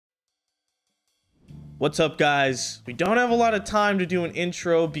What's up, guys? We don't have a lot of time to do an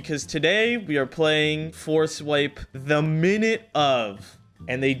intro because today we are playing Force Wipe the Minute of.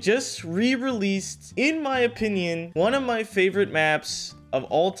 And they just re-released, in my opinion, one of my favorite maps of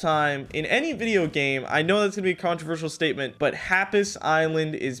all time in any video game. I know that's gonna be a controversial statement, but Happus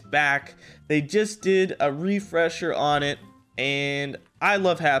Island is back. They just did a refresher on it, and I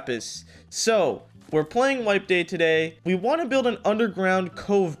love Happus. So we're playing Wipe Day today. We want to build an underground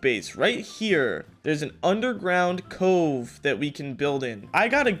cove base right here. There's an underground cove that we can build in. I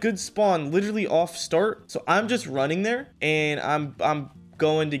got a good spawn literally off start, so I'm just running there, and I'm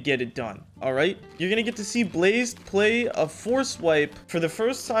going to get it done. All right, you're gonna get to see Blaze play a Force Wipe for the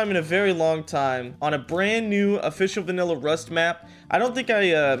first time in a very long time on a brand new official vanilla Rust map. I don't think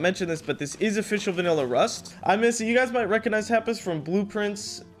I mentioned this, but this is official vanilla Rust. I miss it. You guys might recognize Happus from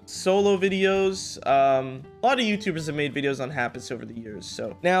Blueprints, solo videos. A lot of YouTubers have made videos on Happus over the years.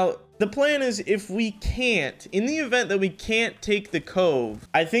 So now the plan is, if we can't, in the event that we can't take the cove,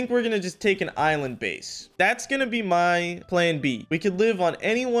 I think we're gonna just take an island base. That's gonna be my plan B. We could live on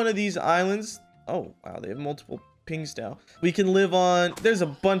any one of these islands. Oh wow, they have multiple pings now. We can live on, there's a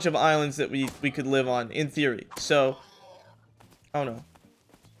bunch of islands that we could live on in theory. So oh no,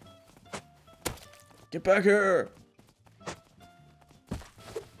 get back here.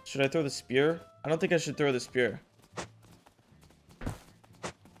 Should I throw the spear? I don't think I should throw the spear.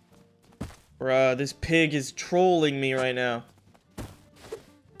 Bruh, this pig is trolling me right now.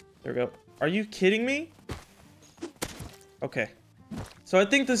 There we go. Are you kidding me? Okay. So I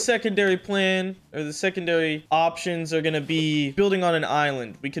think the secondary plan, or the secondary options, are gonna be building on an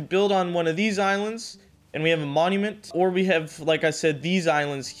island. We could build on one of these islands, and we have a monument, or we have, like I said, these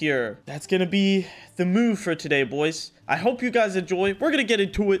islands here. That's gonna be the move for today, boys. I hope you guys enjoy. We're gonna get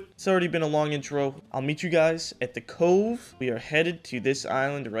into it. It's already been a long intro. I'll meet you guys at the cove. We are headed to this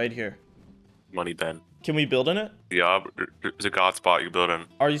island right here. Money Ben. Can we build in it? Yeah, there's a god spot you build in.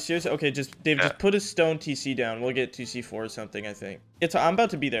 Are you serious? Okay, just Dave, just put a stone TC down. We'll get 2C4 or something, I think. I'm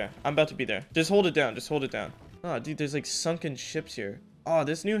about to be there. I'm about to be there. Just hold it down. Just hold it down. Oh, dude, there's like sunken ships here. Oh,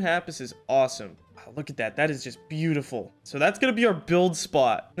 this new Happus is awesome. Oh, look at that. That is just beautiful. So that's gonna be our build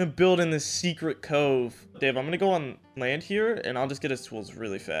spot. I'm gonna build in this secret cove. Dave, I'm gonna go on land here, and I'll just get us tools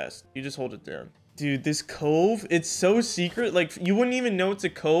really fast. You just hold it down. Dude, this cove, it's so secret. Like, you wouldn't even know it's a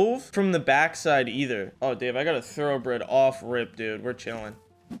cove from the backside either. Oh, Dave, I got a thoroughbred off rip, dude. We're chilling.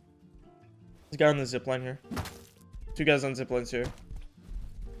 There's a guy on the zipline here. Two guys on ziplines here.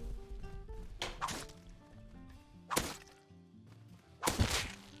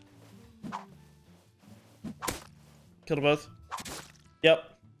 Killed them both.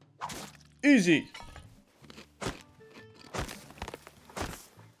 Yep. Easy.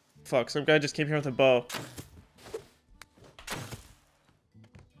 Fuck, some guy just came here with a bow.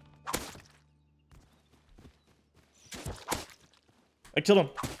 I killed him.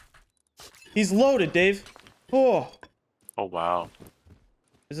 He's loaded, Dave. Oh. Oh, wow.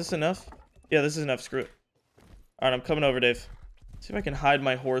 Is this enough? Yeah, this is enough. Screw it. Alright, I'm coming over, Dave. See if I can hide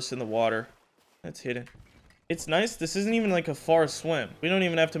my horse in the water. That's hidden. It's nice. This isn't even like a far swim. We don't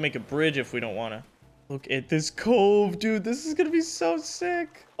even have to make a bridge if we don't want to. Look at this cove, dude. This is gonna be so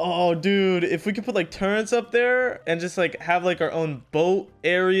sick. Oh, dude, if we could put like turrets up there and just like have like our own boat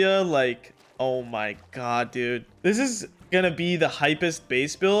area, like, oh my god, dude. This is gonna be the hypest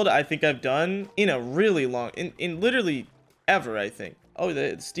base build I think I've done in a really long, in literally ever, I think. Oh,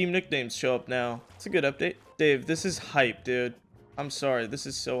 the Steam nicknames show up now. It's a good update. Dave, this is hype, dude. I'm sorry, this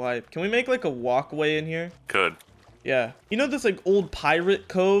is so hype. Can we make like a walkway in here? Could. Yeah. You know those like old pirate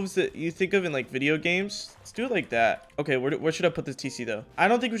coves that you think of in like video games? Let's do it like that. Okay, where should I put this TC though? I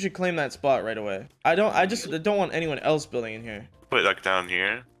don't think we should claim that spot right away. I just don't want anyone else building in here. Put it like down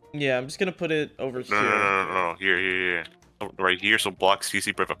here? Yeah, I'm just gonna put it over here. No. Here. Oh, right here, so block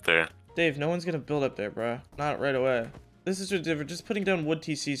CC brick up there. Dave, no one's gonna build up there, bro. Not right away. This is just, we're just putting down wood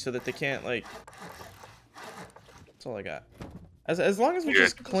TC so that they can't like... That's all I got. As long as we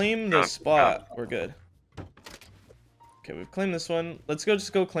just claim the spot, we're good. Okay, we've claimed this one. Let's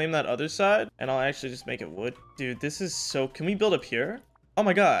just go claim that other side, and I'll actually just make it wood. Dude, this is so... Can we build up here? Oh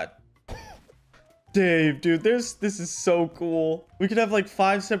my god. Dave, dude, this is so cool. We could have like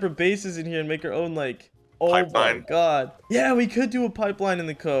 5 separate bases in here and make our own like... Oh pipeline. My god. Yeah, we could do a pipeline in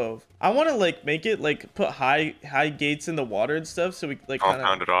the cove. I want to like make it like put high gates in the water and stuff, so we like kind of...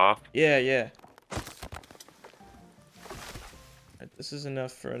 Compound it off. Yeah. Alright, this is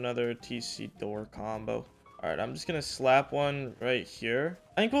enough for another TC door combo. Alright, I'm just gonna slap one right here.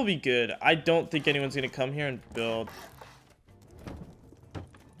 I think we'll be good. I don't think anyone's gonna come here and build.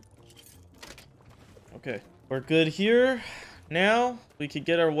 Okay, we're good here. Now we could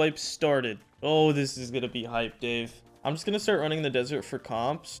get our wipe started. Oh, this is gonna be hype, Dave. I'm just gonna start running the desert for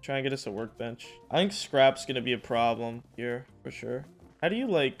comps. Try and get us a workbench. I think scrap's gonna be a problem here for sure. How do you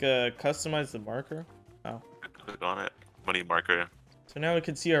like customize the marker? Oh. Click on it. Money marker. So now we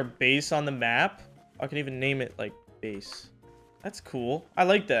can see our base on the map. I can even name it like base. That's cool. I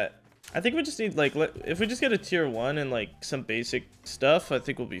like that. I think we just need like, if we just get a tier 1 and like some basic stuff, I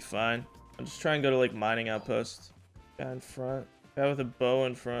think we'll be fine. I'll just try and go to like mining outpost. Guy in front. Guy with a bow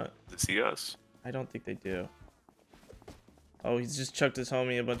in front. To see us? I don't think they do. Oh, he's just chucked his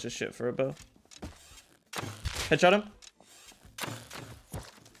homie a bunch of shit for a bow. Headshot him.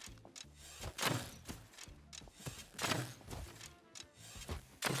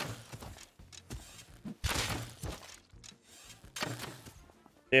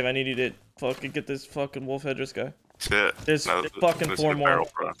 Dave, I need you to fucking get this fucking wolf headdress guy. Shit. There's fucking 4 more. Barrel,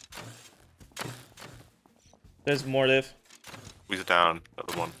 bro. There's more, Dave. Squeeze it down.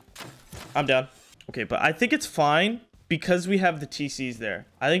 Other one. I'm down. Okay, but I think it's fine because we have the TCs there.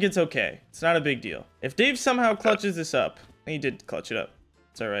 I think it's okay. It's not a big deal. If Dave somehow clutches this up, and he did clutch it up.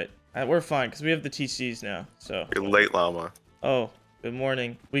 It's all right. We're fine because we have the TCs now. So. You're late, llama. Oh, good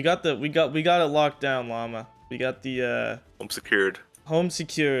morning. We got it locked down, llama. We got the Home secured. Home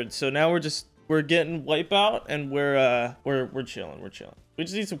secured. So now we're getting wipeout and we're chilling. We're chilling. We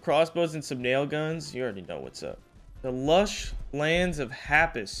just need some crossbows and some nail guns. You already know what's up. The lush lands of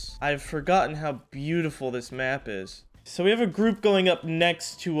Happus. I've forgotten how beautiful this map is. So we have a group going up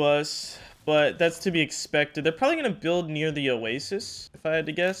next to us, but that's to be expected. They're probably gonna build near the oasis, if I had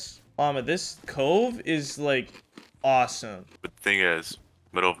to guess. This cove is like awesome. But the thing is,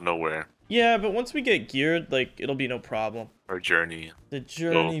 middle of nowhere. Yeah, but once we get geared, like it'll be no problem. Our journey. The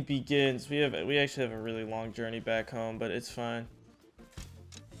journey begins. We actually have a really long journey back home, but it's fine.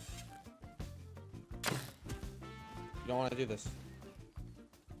 You don't want to do this.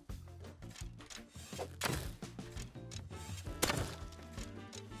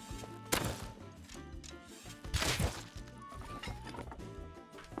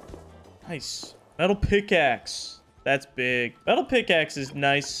 Nice. Metal pickaxe. That's big. Metal pickaxe is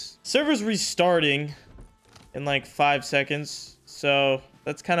nice. Server's restarting in like 5 seconds, so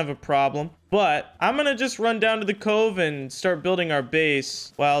that's kind of a problem. But I'm gonna just run down to the cove and start building our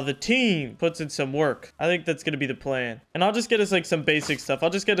base while the team puts in some work. I think that's gonna be the plan. And I'll just get us like some basic stuff. I'll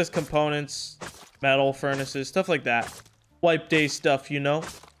just get us components, metal furnaces, stuff like that. Wipe day stuff, you know?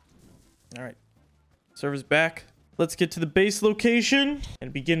 All right. Server's back. Let's get to the base location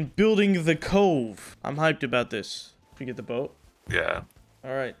and begin building the cove. I'm hyped about this. Can we get the boat? Yeah.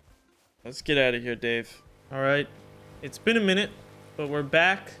 All right. Let's get out of here, Dave. All right. It's been a minute, but we're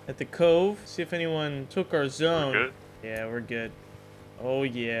back at the cove. See if anyone took our zone. We're good? Yeah, we're good. Oh,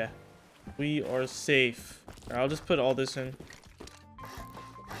 yeah. We are safe. All right, I'll just put all this in.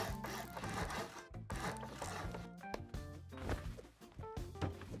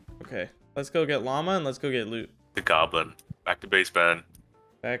 Okay. Let's go get llama and let's go get loot. The goblin. Back to base, man.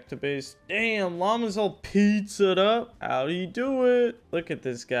 Back to base. Damn, llama's all pizzaed up. How do you do it? Look at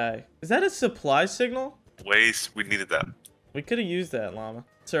this guy. Is that a supply signal? Waste. We needed that. We could have used that, llama.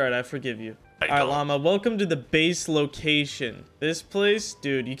 It's alright, I forgive you. I Alright, don't. llama, welcome to the base location. This place,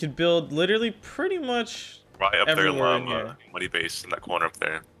 dude, you could build literally pretty much Right up there, everywhere in llama. here. Money base in that corner up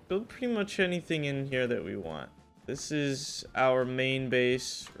there. Build pretty much anything in here that we want. This is our main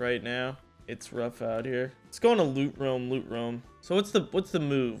base right now. It's rough out here. Let's go on a loot roam, loot roam. So what's the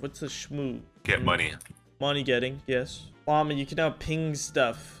move? What's the schmoo? Get money. Money getting, yes. Llama, you can now ping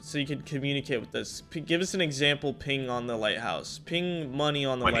stuff so you can communicate with us. Give us an example ping on the lighthouse. Ping money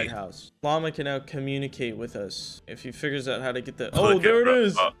on the lighthouse. Llama can now communicate with us if he figures out how to get the... Oh, there it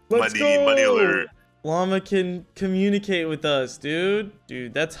is! Let's go! Money alert. Llama can communicate with us, dude.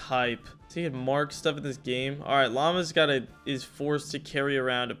 Dude, that's hype. So he can mark stuff in this game. All right, Llama's is forced to carry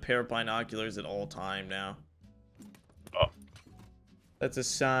around a pair of binoculars at all time now. Oh. That's a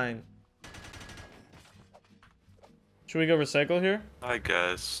sign. Should we go recycle here? I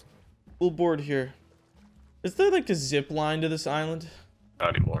guess. We'll board here. Is there like a zip line to this island?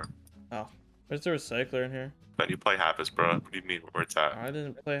 Not anymore. Oh, there's a recycler in here. Man, you play Happus, bro. What do you mean where it's at? I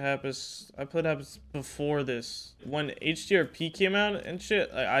didn't play Happus. I played Happus before this. When HDRP came out and shit,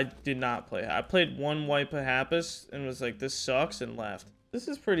 I did not play. I played one wipe of Happus and was like, this sucks, and left. This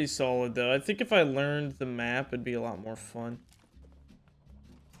is pretty solid though. I think if I learned the map, it'd be a lot more fun.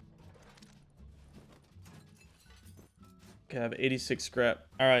 Okay, I have 86 scrap.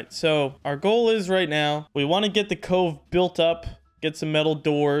 All right, so our goal is right now, we want to get the cove built up get some metal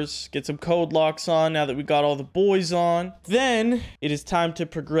doors, get some code locks on now that we got all the boys on. Then it is time to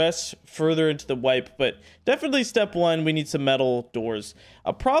progress further into the wipe, but definitely step one, we need some metal doors.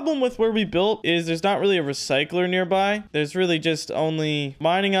 A problem with where we built is there's not really a recycler nearby. There's really just only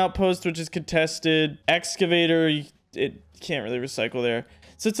mining outpost, which is contested, excavator, it can't really recycle there.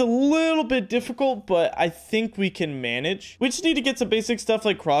 So it's a little bit difficult, but I think we can manage. We just need to get some basic stuff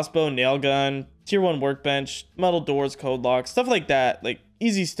like crossbow, nail gun, tier 1 workbench, metal doors, code locks, stuff like that. Like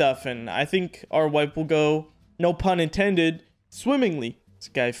easy stuff. And I think our wipe will go, no pun intended, swimmingly. This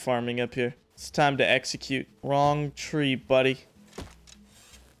guy farming up here. It's time to execute. Wrong tree, buddy.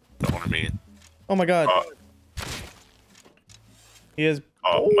 Don't want me. Oh my god. He has...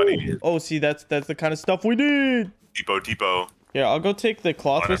 money. Oh, see, that's the kind of stuff we need. Depot. Yeah, I'll go take the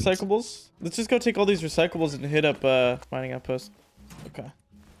cloth recyclables. Let's just go take all these recyclables and hit up mining outpost. Okay.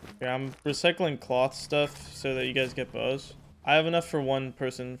 Yeah, I'm recycling cloth stuff so that you guys get bows. I have enough for one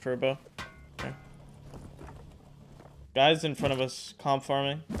person for a bow. Okay. Guys in front of us, comp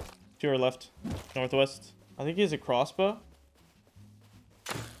farming. To our left, northwest. I think he has a crossbow.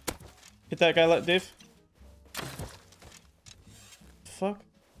 Hit that guy, Dave. Fuck.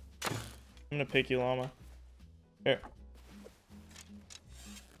 I'm gonna pick you, llama. Here.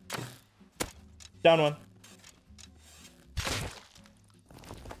 Down one.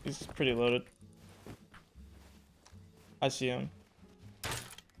 He's pretty loaded. I see him.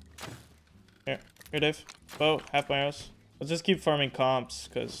 Here, Dave. Bow, half my arrows. Let's just keep farming comps,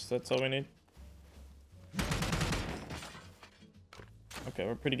 because that's all we need. Okay,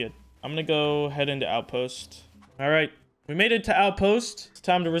 we're pretty good. I'm gonna go head into outpost. Alright, we made it to outpost. It's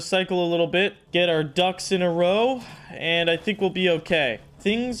time to recycle a little bit, get our ducks in a row, and I think we'll be okay.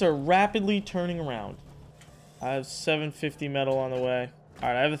 Things are rapidly turning around. I have 750 metal on the way.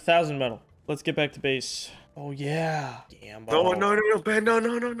 Alright, I have 1,000 metal. Let's get back to base. Oh yeah. Damn. No, Ben, no,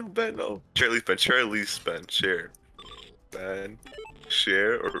 Ben, no. Share. Ben,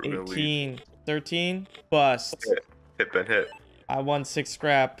 share or 18, 13, bust. Hit, Ben, hit. I won 6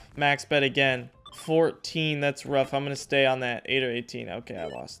 scrap. Max bet again. 14, that's rough. I'm gonna stay on that. 8 or 18. Okay, I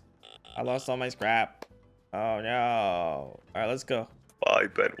lost. I lost all my scrap. Oh no. Alright, let's go. Why,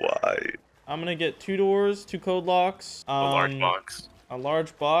 Ben, why? I'm gonna get 2 doors, 2 code locks. A large box. A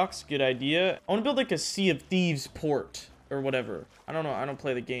large box, good idea. I want to build like a Sea of Thieves port or whatever. I don't know, I don't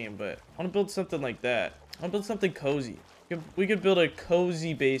play the game, but I want to build something like that. I want to build something cozy. We could build a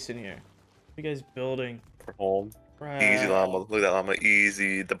cozy base in here. What are you guys building? For home. Right. Easy, llama. Look at that llama.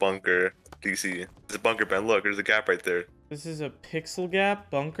 Easy. The bunker. Do you see? There's a bunker, Ben. Look, there's a gap right there. This is a pixel gap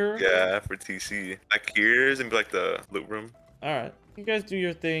bunker? Yeah, for TC. Like here's and be like the loot room. Alright. You guys do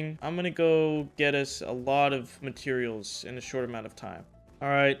your thing. I'm gonna go get us a lot of materials in a short amount of time.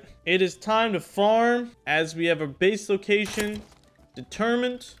 Alright. It is time to farm as we have a base location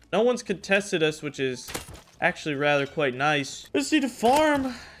determined. No one's contested us, which is actually rather quite nice. Let's need to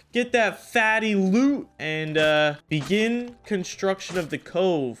farm. Get that fatty loot and begin construction of the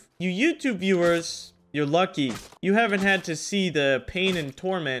cove. You YouTube viewers, you're lucky. You haven't had to see the pain and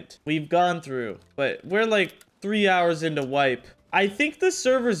torment we've gone through. But we're like 3 hours into wipe. I think the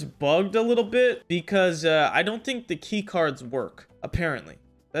server's bugged a little bit because I don't think the key cards work, apparently.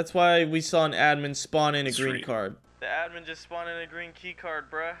 That's why we saw an admin spawn in a green card. The admin just spawned in a green key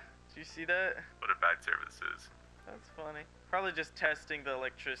card, bruh. Did you see that? What a bad service is. That's funny. Probably just testing the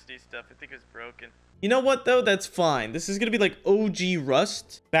electricity stuff. I think it's broken. You know what, though? That's fine. This is going to be like OG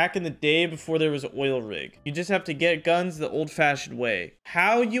Rust back in the day before there was an oil rig. You just have to get guns the old-fashioned way.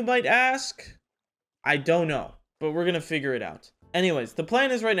 How, you might ask? I don't know, but we're going to figure it out. Anyways, the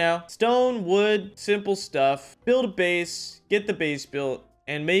plan is right now, stone, wood, simple stuff, build a base, get the base built,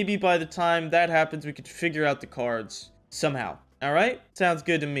 and maybe by the time that happens, we could figure out the cards somehow. All right? Sounds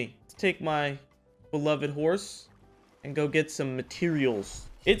good to me. Let's take my beloved horse and go get some materials.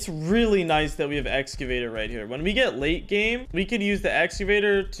 It's really nice that we have excavator right here. When we get late game, we could use the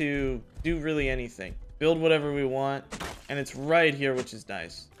excavator to do really anything. Build whatever we want. And it's right here, which is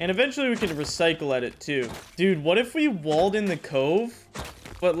nice. And eventually we can recycle at it too. Dude, what if we walled in the cove?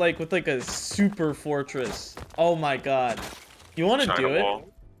 But like with like a super fortress. Oh my god. You want to do it? Wall.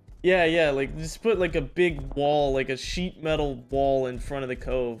 Yeah, like just put like a big wall, like a sheet metal wall in front of the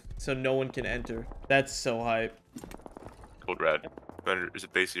cove so no one can enter. That's so hype. Cold red. There's a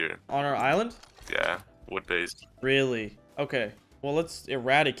base here. On our island? Yeah, wood base. Really? Okay. Well, let's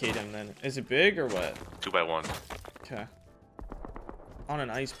eradicate him then. Is it big or what? 2x1. Okay. On an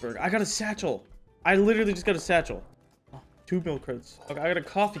iceberg. I got a satchel. I literally just got a satchel. Oh, 2 milk crates. Okay, I got a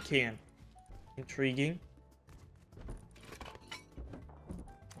coffee can. Intriguing.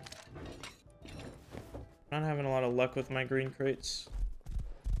 Not having a lot of luck with my green crates.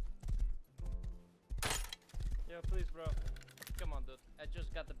 Yo, please, bro. Come on, dude. I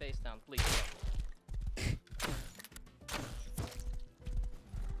just got the base down. Please, bro.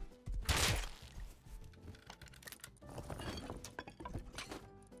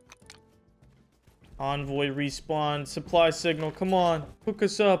 Envoy respawn. Supply signal. Come on. Hook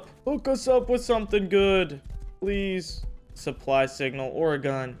us up. Hook us up with something good. Please. Supply signal or a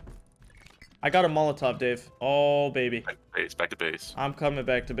gun. I got a Molotov, Dave. Oh, baby. Back to base. Back to base. I'm coming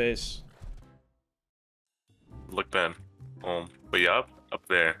back to base. Look, Ben. But yeah, up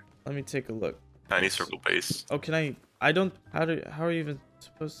there. Let me take a look. Tiny circle base. Oh, can I don't, how are you even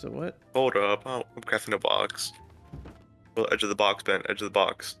supposed to, what? Hold up. I'm crafting a box. Well, edge of the box, Ben. Edge of the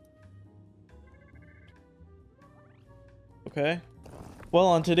box. Okay. Well,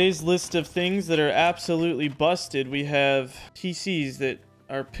 on today's list of things that are absolutely busted, we have TCs that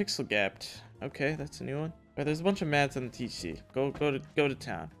are pixel gapped. Okay, that's a new one. Alright, there's a bunch of mats on the TC. Go to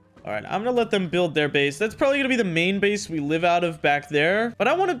town. Alright, I'm gonna let them build their base. That's probably gonna be the main base we live out of back there. But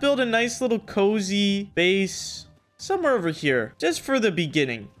I want to build a nice little cozy base somewhere over here. Just for the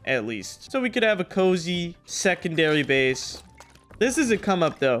beginning, at least. So we could have a cozy secondary base. This is a come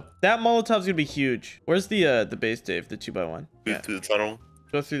up though. That Molotov's gonna be huge. Where's the base, Dave? The 2x1. Yeah. Through the tunnel.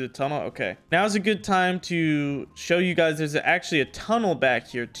 Go through the tunnel. Okay. Now's a good time to show you guys there's actually a tunnel back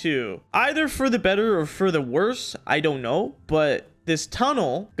here too. Either for the better or for the worse. I don't know. But this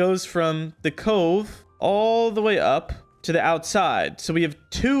tunnel goes from the cove all the way up to the outside. So we have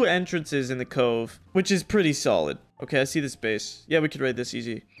 2 entrances in the cove, which is pretty solid. Okay, I see this base. Yeah, we could raid this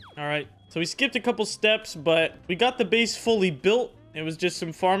easy. All right. So we skipped a couple steps, but we got the base fully built. It was just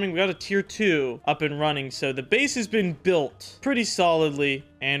some farming. We got a tier 2 up and running. So the base has been built pretty solidly.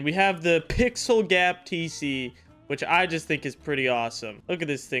 And we have the pixel gap TC, which I just think is pretty awesome. Look at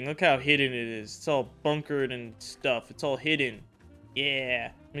this thing. Look how hidden it is. It's all bunkered and stuff. It's all hidden.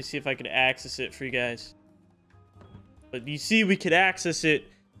 Yeah. Let me see if I could access it for you guys. But you see, we could access it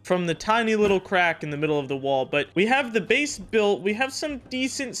from the tiny little crack in the middle of the wall. But we have the base built. We have some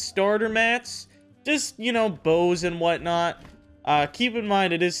decent starter mats. Just, you know, bows and whatnot. Keep in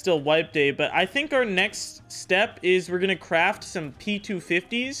mind, it is still wipe day, but I think our next step is we're going to craft some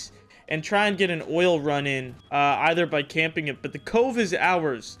P250s and try and get an oil run in, either by camping it. But the cove is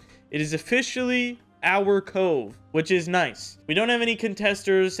ours. It is officially our cove, which is nice. We don't have any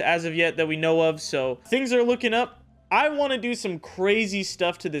contesters as of yet that we know of, so things are looking up. I want to do some crazy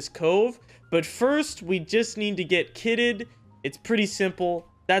stuff to this cove, but first we just need to get kitted. It's pretty simple.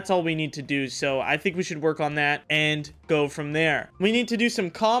 That's all we need to do. So I think we should work on that and go from there. We need to do some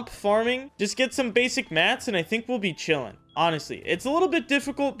comp farming, just get some basic mats, and I think we'll be chilling. Honestly, it's a little bit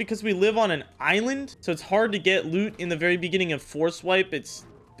difficult because we live on an island, so it's hard to get loot in the very beginning of Force Wipe. It's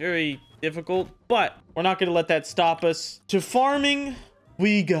very difficult, but we're not going to let that stop us. To farming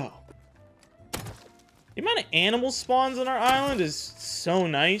we go. The amount of animal spawns on our island is so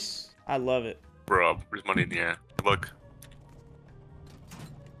nice. I love it. Bro, there's money in the air. Look.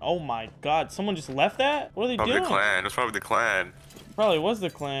 Oh my god, someone just left that? What are they Probably doing? the clan. It's probably the clan. Probably was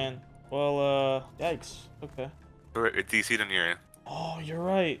the clan. Well, yikes. Okay. It's DC'd in here. Oh, you're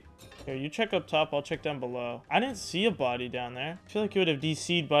right. Here, you check up top, I'll check down below. I didn't see a body down there. I feel like it would have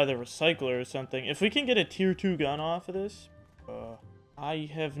DC'd by the recycler or something. If we can get a tier 2 gun off of this, I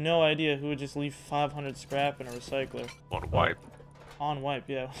have no idea who would just leave 500 scrap in a recycler. On wipe. On wipe,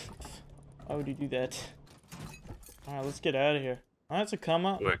 yeah. Why would you do that? Alright, let's get out of here. Oh, that's a come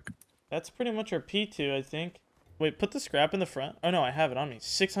up. Quick. That's pretty much our P2, I think. Wait, put the scrap in the front. Oh, no, I have it on me.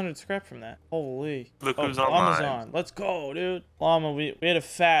 600 scrap from that. Holy. Look oh, who's online. Llama's on. Let's go, dude. Llama, we had a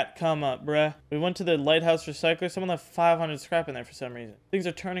fat come up, bruh. We went to the lighthouse recycler. Someone left 500 scrap in there for some reason. Things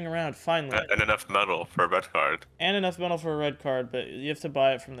are turning around, finally. And enough metal for a red card. And enough metal for a red card, but you have to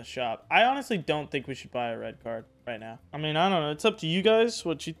buy it from the shop. I honestly don't think we should buy a red card right now. I mean, I don't know. It's up to you guys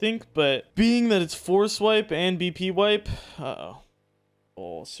what you think, but being that it's Force Wipe and BP Wipe, uh-oh.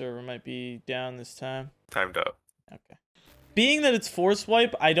 Oh, server might be down this time. Timed up. Okay. Being that it's Force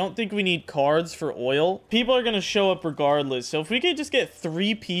Wipe, I don't think we need cards for oil. People are going to show up regardless. So if we could just get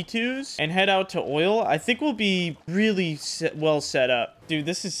 3 P2s and head out to oil, I think we'll be really well set up. Dude,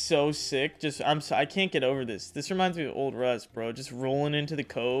 this is so sick. I can't get over this. This reminds me of old Rust, bro. Just rolling into the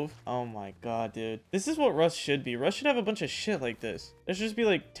cove. Oh my god, dude. This is what Rust should be. Rust should have a bunch of shit like this. There should just be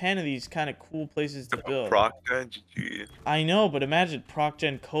like 10 of these kind of cool places to build. GG. I know, but imagine proc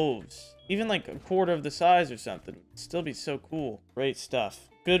gen coves. Even like a quarter of the size or something. It'd still be so cool. Great stuff.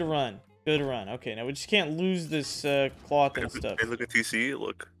 Good run. Good run. Okay, now we just can't lose this cloth and stuff. Hey, look at TC.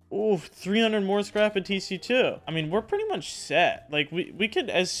 Look. Ooh, 300 more scrap at TC2. I mean, we're pretty much set. Like, we could,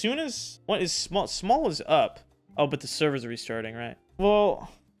 as soon as... What is small? Small is up. Oh, but the server's restarting, right?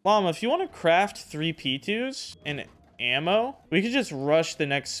 Well, Llama, if you want to craft 3 P2s and ammo, we could just rush the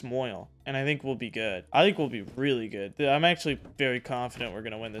next Smoil, and I think we'll be good. I think we'll be really good. I'm actually very confident we're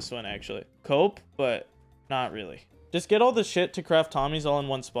going to win this one, actually. Cope, but not really. Just get all the shit to craft Tommies all in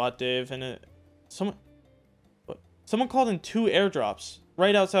one spot, Dave, and someone called in 2 airdrops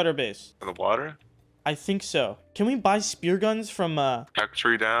right outside our base. In the water? I think so. Can we buy spear guns from Tech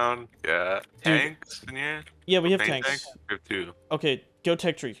tree down. Yeah. Tanks in here? Yeah, we have Main tanks. We have 2. Okay, go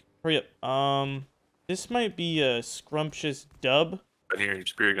tech tree. Hurry up. This might be a scrumptious dub. Right here,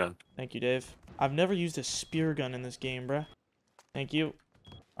 spear gun. Thank you, Dave. I've never used a spear gun in this game, bruh. Thank you.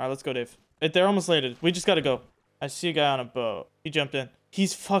 Alright, let's go, Dave. They're almost landed. We just gotta go. I see a guy on a boat. He jumped in.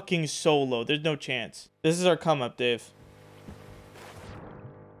 He's fucking solo. There's no chance. This is our come up, Dave.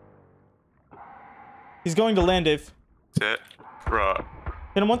 He's going to land, Dave. That's it. Bruh.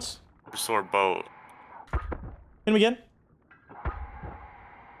 Hit him once. Restore boat. Hit him again.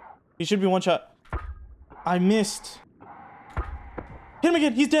 He should be one shot. I missed. Hit him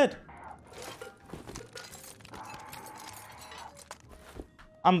again. He's dead.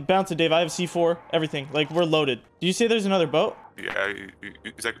 I'm bouncing, Dave. I have C4. Everything. Like, we're loaded. Do you say there's another boat? Yeah,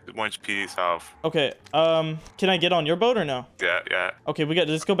 it's like 1 HP south. Okay. Can I get on your boat or no? Yeah. Okay,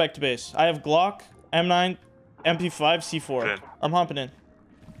 let's go back to base. I have Glock, M9, MP5, C4. I'm hopping in.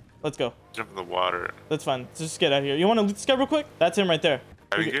 Let's go. Jump in the water. That's fine. Just get out of here. You want to loot this guy real quick? That's him right there.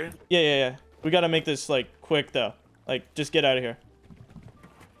 Are you here? Yeah. We gotta make this, like, quick, though. Like, just get out of here.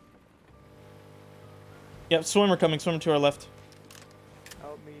 Yep, swimmer coming. Swimmer to our left.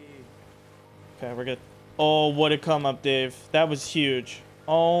 Help me. Okay, we're good. Oh, what a come up, Dave. That was huge.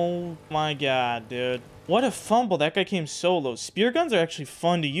 Oh my god, dude. What a fumble. That guy came solo. Spear guns are actually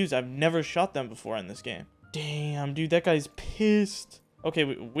fun to use. I've never shot them before in this game. Damn, dude, that guy's pissed. Okay,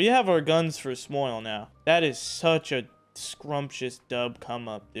 we have our guns for Smoil now. That is such a scrumptious dub come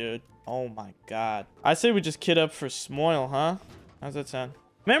up, dude. Oh my god. I say we just kit up for Smoil, huh? How's that sound?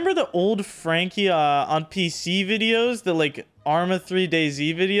 Remember the old Frankie on PC videos? The, like, Arma 3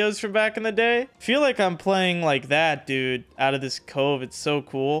 DayZ videos from back in the day? Feel like I'm playing like that, dude, out of this cove. It's so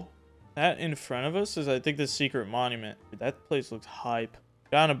cool. That in front of us is, I think, the secret monument. Dude, that place looks hype.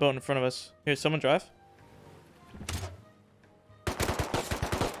 Guy on a boat in front of us. Here, someone drive.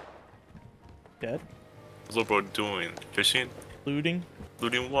 Dead. What's the boat doing? Fishing? Looting.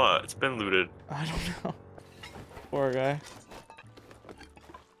 Looting what? It's been looted. I don't know. Poor guy.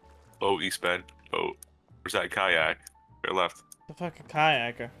 Boat, eastbound. Boat. Where's that kayak? Right left. The fucking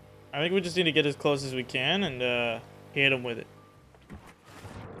kayaker. I think we just need to get as close as we can and hit him with it.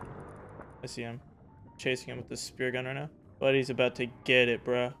 I see him. Chasing him with the spear gun right now. But he's about to get it,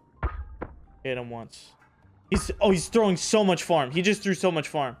 bruh. Hit him once. He's throwing so much farm. He just threw so much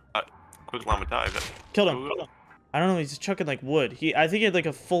farm. Quick llama dive. Killed him. I don't know. He's just chucking like wood. I think he had like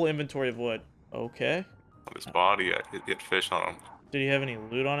a full inventory of wood. Okay. On his body, he had fish on him. Did he have any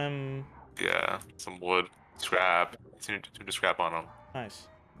loot on him? Yeah, some wood, scrap. Too much scrap on him. Nice.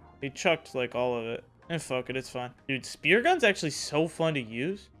 He chucked like all of it. And fuck it, it's fine. Dude, spear gun's actually so fun to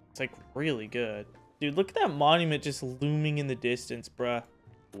use. It's like really good. Dude, look at that monument just looming in the distance, bruh.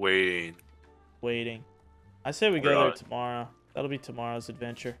 Waiting. I say we go there tomorrow. That'll be tomorrow's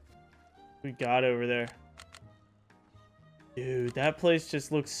adventure. We got over there. Dude, that place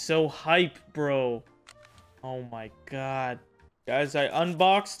just looks so hype, bro. Oh my god. Guys, I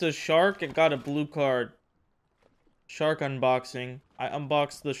unboxed a shark and got a blue card. Shark unboxing. I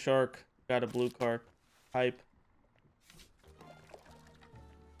unboxed the shark, got a blue card. Hype.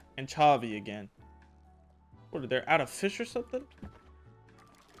 And Chavi again. What, are they out of fish or something?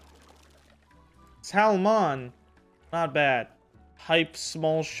 Salmon. Not bad. Hype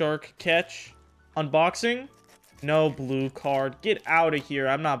small shark catch. Unboxing. No blue card. Get out of here.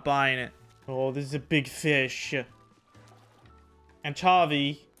 I'm not buying it. Oh, this is a big fish.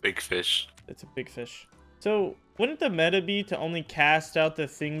 Anchovy. Big fish. It's a big fish. So, wouldn't the meta be to only cast out the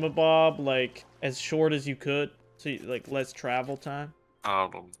thingamabob, like, as short as you could? So, like, less travel time?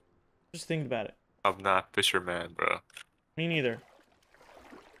 Just think about it. I'm not fisherman, bro. Me neither.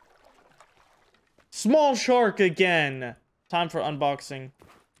 Small shark again! Time for unboxing.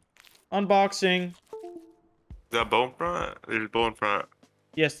 Unboxing. Is that bow in front? There's a bow in front.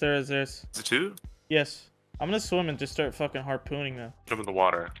 Yes, there is. Is it 2? Yes. I'm gonna swim and just start fucking harpooning them. Jump in the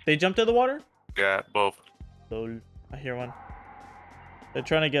water. They jumped in the water? Yeah, both. Lol. I hear one. They're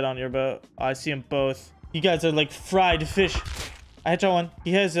trying to get on your boat. Oh, I see them both. You guys are like fried fish. I hit one.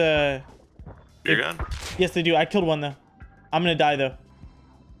 He has a... Your gun? Yes, they do. I killed one, though. I'm gonna die, though.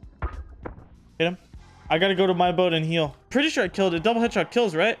 Hit him. I gotta go to my boat and heal. Pretty sure I killed it. Double headshot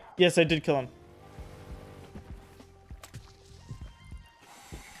kills, right? Yes, I did kill him.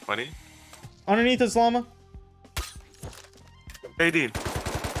 Funny. Underneath us, llama. Hey, Dean.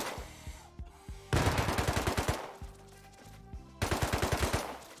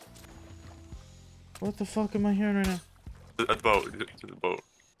 What the fuck am I hearing right now? A boat. To the boat.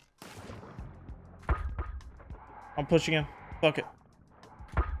 I'm pushing him. Fuck it.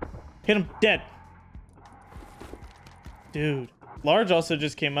 Hit him. Dead. Dude. Large also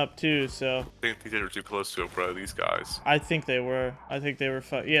just came up too, so... I think they were too close to it, bro, these guys. I think they were. I think they were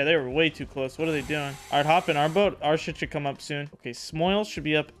yeah, they were way too close. What are they doing? Alright, hop in our boat. Our shit should come up soon. Okay, Smoil should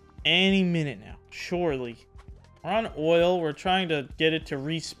be up any minute now. Surely. We're on oil. We're trying to get it to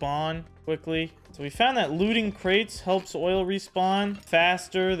respawn quickly. So we found that looting crates helps oil respawn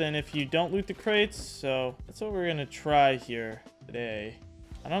faster than if you don't loot the crates. So that's what we're going to try here today.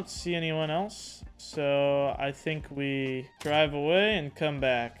 I don't see anyone else. So I think we drive away and come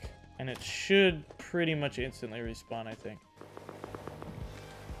back. And it should pretty much instantly respawn, I think.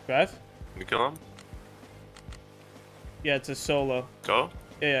 Drive? Can we kill him? Yeah, it's a solo. Go?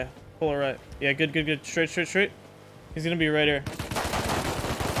 Yeah. Pull it right. Yeah, good, good, good. Straight, straight, straight. He's going to be right here.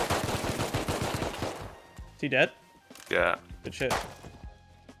 Is he dead? Yeah. Good shit.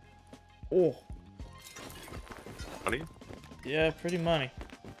 Oh. Money? Yeah, pretty money.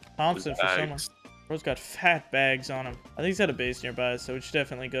 Thompson for someone. Bro's got fat bags on him. I think he's at a base nearby, so we should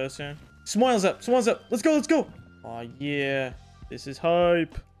definitely go soon. Smoil's up. Smoil's up. Let's go. Let's go. Oh, yeah. This is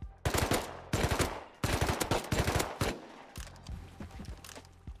hype.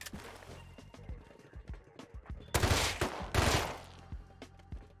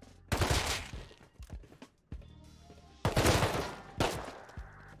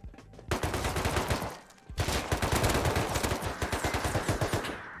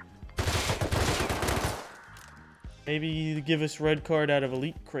 Maybe you give us red card out of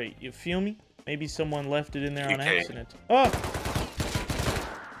elite crate. You feel me? Maybe someone left it in there on accident. Oh!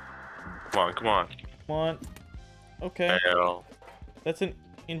 Come on, come on. Come on. Okay. Hell. That's an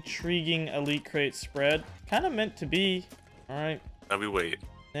intriguing elite crate spread. Kind of meant to be. Alright. Now we wait.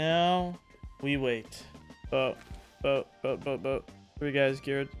 Now we wait. Boat. Boat. Boat. Boat. Boat. 3 guys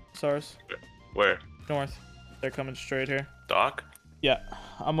geared. SARS. Where? North. They're coming straight here. Doc? Yeah.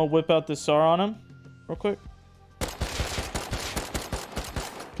 I'm gonna whip out the SAR on him. Real quick.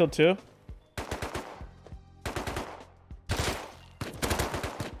 Killed 2.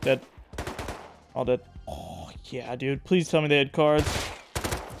 Dead. All dead. Oh, yeah, dude. Please tell me they had cards.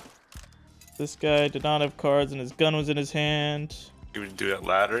 This guy did not have cards and his gun was in his hand. You would do that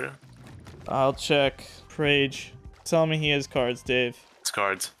ladder? I'll check. Prage. Tell me he has cards, Dave. It's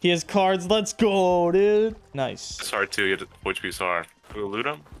cards. He has cards. Let's go, dude. Nice. It's hard too. You have to which piece are. We'll loot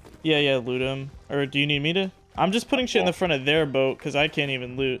them? Yeah, loot him. Or do you need me to? I'm just putting shit in the front of their boat because I can't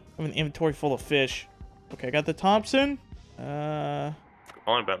even loot. I have an inventory full of fish. Okay, I got the Thompson. I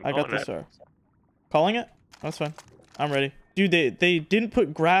got the SAR. Calling it? That's fine. I'm ready. Dude, they didn't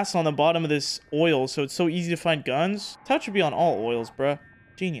put grass on the bottom of this oil, so it's so easy to find guns. Touch should be on all oils, bruh.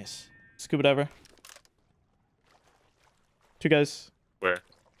 Genius. Scuba diver. 2 guys. Where?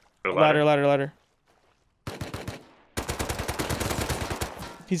 Ladder.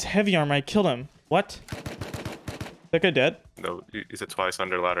 He's heavy armor. I killed him. What? That guy dead? No, he's at twice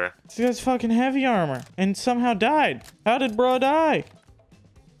under ladder. This guy's fucking heavy armor and somehow died. How did bro die?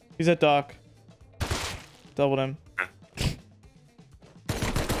 He's at dock. Doubled him.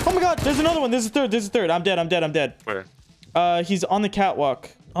 Oh my god, there's another one. There's a third. I'm dead. Where? He's on the catwalk.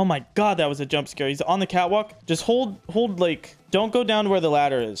 Oh my god, that was a jump scare. He's on the catwalk. Just hold like, don't go down to where the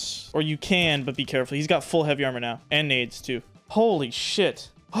ladder is. Or you can, but be careful. He's got full heavy armor now. And nades too. Holy shit.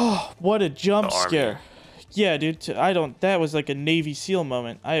 Oh, what a jump scare. Yeah, dude, that was like a Navy SEAL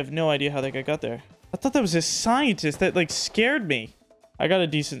moment. I have no idea how that guy got there. I thought that was a scientist that like scared me. I got a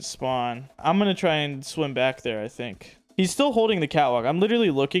decent spawn. I'm gonna try and swim back there, I think. He's still holding the catwalk. I'm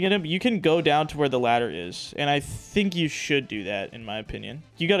literally looking at him. You can go down to where the ladder is. And I think you should do that, in my opinion.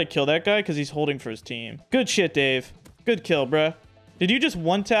 You gotta kill that guy because he's holding for his team. Good shit, Dave. Good kill, bruh. Did you just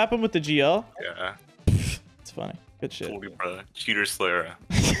one-tap him with the GL? Yeah. It's funny. Good shit. Holy brother. Cheater slayer.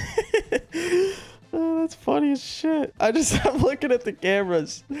 Oh, that's funny as shit. I'm looking at the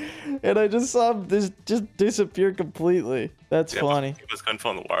cameras and I just saw him just disappear completely. That's funny. He was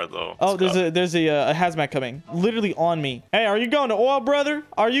gunful on the wire though. Oh, there's a hazmat coming. Literally on me. Hey, are you going to oil, brother?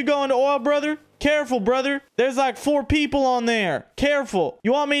 Are you going to oil, brother? Careful, brother. There's like 4 people on there. Careful.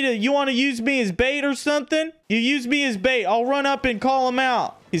 You want to use me as bait or something? You use me as bait. I'll run up and call him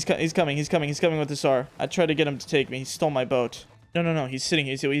out. He's coming with the SAR. I tried to get him to take me. He stole my boat. No. He's sitting.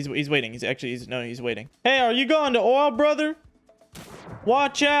 He's waiting. He's waiting. Hey, are you going to oil, brother?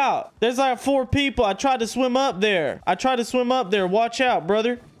 Watch out. There's like 4 people. I tried to swim up there. Watch out,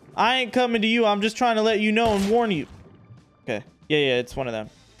 brother. I ain't coming to you. I'm just trying to let you know and warn you. Okay. Yeah, it's one of them.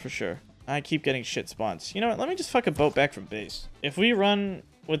 For sure. I keep getting shit spawns. You know what? Let me just fucking boat back from base. If we run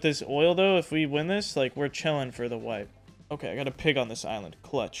with this oil, though, if we win this, like, we're chilling for the wipe. Okay, I got a pig on this island.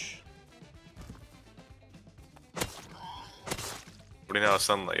 Clutch. Putting out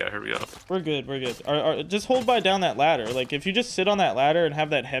sunlight. Yeah, hurry up. We're good. Just hold by down that ladder. Like, if you just sit on that ladder and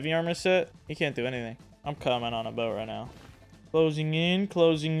have that heavy armor set, you can't do anything. I'm coming on a boat right now. Closing in.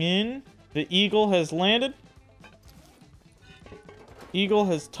 The eagle has landed. Eagle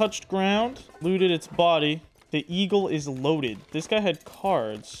has touched ground, looted its body. The eagle is loaded. This guy had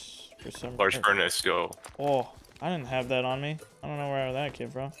cards for some reason. Large furnace, go. Oh, I didn't have that on me. I don't know where that came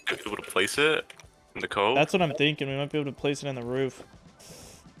from. Be able to place it in the cove? That's what I'm thinking. We might be able to place it in the roof.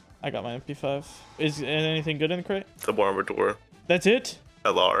 I got my MP5. Is anything good in the crate? The armor door. That's it?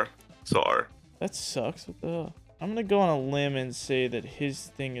 LR. SAR. That sucks. What the hell? I'm gonna go on a limb and say that his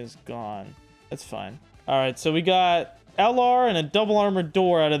thing is gone. That's fine. All right, so we got LR and a double armored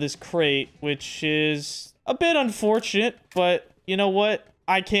door out of this crate, which is a bit unfortunate, but you know what?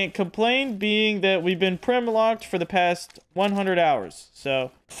 I can't complain, being that we've been prem locked for the past 100 hours.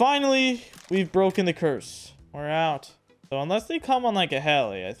 So finally, we've broken the curse. We're out. So unless they come on like a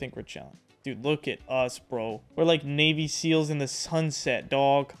heli, I think we're chilling. Dude, look at us, bro. We're like Navy SEALs in the sunset,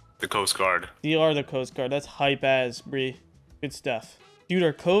 dog. The Coast Guard. We are the Coast Guard. That's hype as, bree. Good stuff. Dude,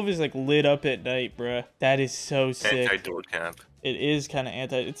 our cove is like lit up at night, bruh. That is so sick. Anti-door camp. It is kind of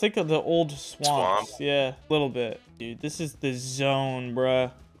anti. It's like the old swamps. Yeah, a little bit. Dude, this is the zone,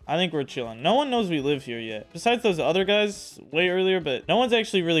 bruh. I think we're chilling. No one knows we live here yet. Besides those other guys way earlier, but no one's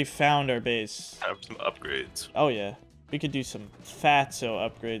actually really found our base. Have some upgrades. Oh, yeah. We could do some fatso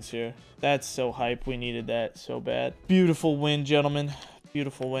upgrades here. That's so hype. We needed that so bad. Beautiful win, gentlemen.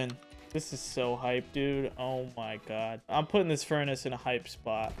 Beautiful win. This is so hype, dude. Oh my god. I'm putting this furnace in a hype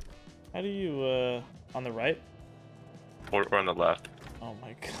spot. How do you, on the right? Or on the left. Oh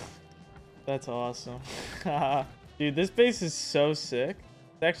my god. That's awesome. Dude, this base is so sick.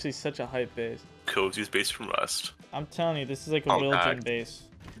 It's actually such a hype base. Cozy's base from Rust. I'm telling you, this is like a Wilton base.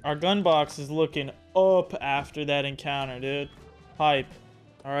 Our gun box is looking up after that encounter, dude. Hype.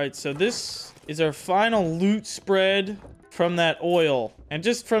 Alright, so this is our final loot spread from that oil. And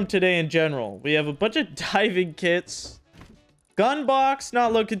just from today in general. We have a bunch of diving kits. Gun box,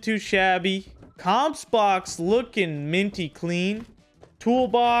 not looking too shabby. Comps box, looking minty clean.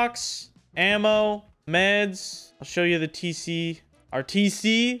 Toolbox, ammo, meds. I'll show you the TC. Our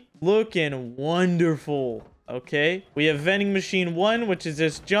TC, looking wonderful. Okay, we have vending machine 1, which is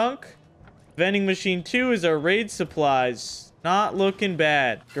this junk. Vending machine 2 is our raid supplies. Not looking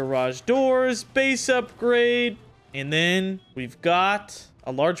bad. Garage doors, base upgrade. And then we've got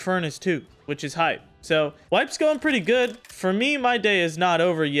a large furnace too, which is hype. So wipe's going pretty good. For me, my day is not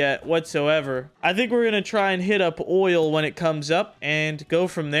over yet whatsoever. I think we're going to try and hit up oil when it comes up and go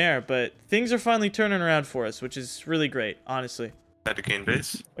from there. But things are finally turning around for us, which is really great, honestly. At decaying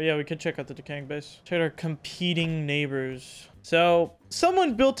base. Oh yeah, we could check out the decaying base. Check out our competing neighbors. So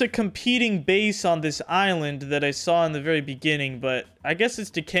someone built a competing base on this island that I saw in the very beginning, but I guess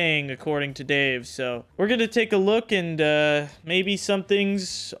it's decaying according to Dave. So we're gonna take a look, and maybe some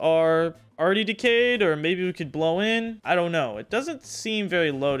things are already decayed, or maybe we could blow in. I don't know. It doesn't seem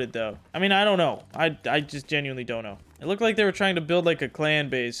very loaded though. I mean, I don't know. I just genuinely don't know. It looked like they were trying to build like a clan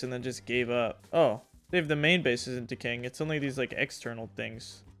base and then just gave up. Oh. Dave, the main base isn't decaying. It's only these like external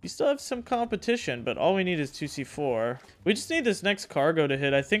things. We still have some competition, but all we need is 2C4. We just need this next cargo to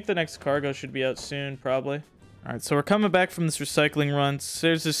hit. I think the next cargo should be out soon, probably. All right, so we're coming back from this recycling run.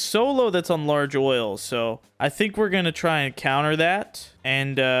 There's this solo that's on large oil, so I think we're gonna try and counter that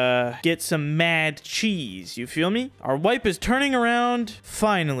and get some mad cheese. You feel me? Our wipe is turning around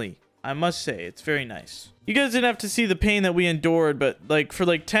finally. I must say, it's very nice. You guys didn't have to see the pain that we endured, but like for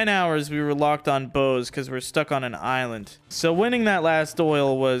like 10 hours we were locked on bows because we're stuck on an island. So winning that last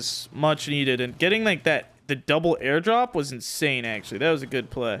oil was much needed, and getting like the double airdrop was insane actually. That was a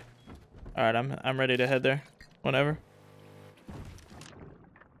good play. All right, I'm ready to head there. Whenever.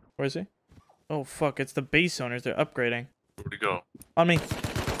 Where is he? Oh fuck, it's the base owners. They're upgrading. Where'd he go? On me.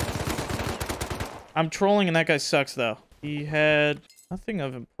 I'm trolling and that guy sucks though. He had nothing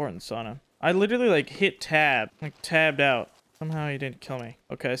of importance on him. I literally like hit tab, like tabbed out. Somehow he didn't kill me.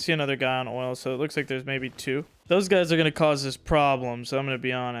 Okay, I see another guy on oil, so it looks like there's maybe 2. Those guys are gonna cause us problems, so I'm gonna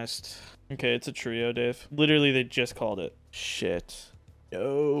be honest. Okay, it's a trio, Dave. Literally, they just called it. Shit.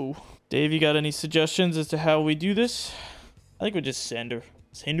 Yo. Dave, you got any suggestions as to how we do this? I think we just send her.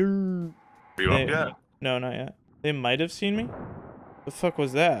 Send her. Are you up yet? No, not yet. They might have seen me. The fuck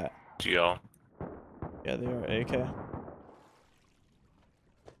was that? GL. Yeah, they are AK.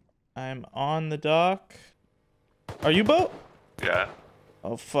 I'm on the dock. Are you boat? Yeah.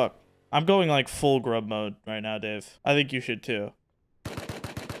 Oh, fuck. I'm going like full grub mode right now, Dave. I think you should too.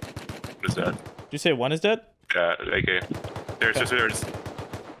 What is that? Did you say one is dead? Yeah, AK. There's. Where's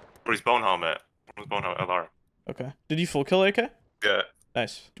his bone helmet? Where's bone helmet? LR. Okay. Did you full kill AK? Yeah.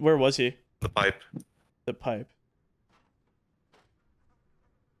 Nice. Where was he? The pipe. The pipe.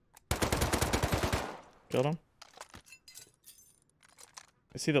 Killed him.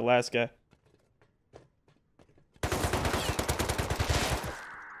 I see the last guy.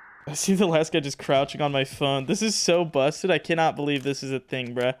 I see the last guy just crouching on my phone. This is so busted. I cannot believe this is a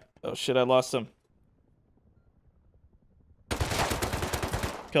thing, bruh. Oh shit, I lost him.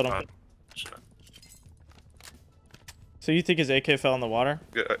 Killed him. So you think his AK fell in the water?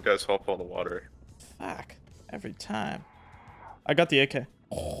 Guys, fall in the water. Fuck. Every time. I got the AK.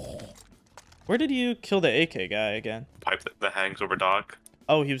 Where did you kill the AK guy again? Pipe that hangs over dock.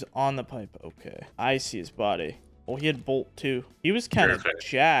 Oh, he was on the pipe. Okay. I see his body. Oh, he had bolt too. He was kind of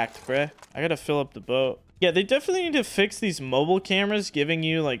jacked, bruh. I gotta fill up the boat. Yeah, they definitely need to fix these mobile cameras giving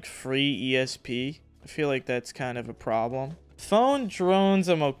you like free ESP. I feel like that's kind of a problem. Phone drones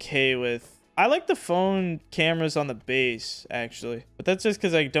I'm okay with. I like the phone cameras on the base, actually. But that's just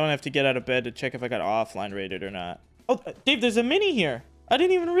because I don't have to get out of bed to check if I got offline rated or not. Oh, Dave, there's a mini here. I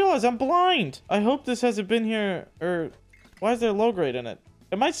didn't even realize I'm blind. I hope this hasn't been here, or why is there a low grade in it?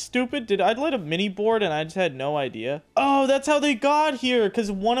 Am I stupid? Did I light a mini board and I just had no idea? Oh, that's how they got here,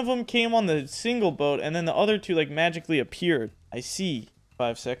 because one of them came on the single boat and then the other two like magically appeared. I see.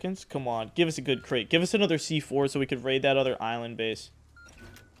 5 seconds. Come on, give us a good crate. Give us another C4 so we could raid that other island base.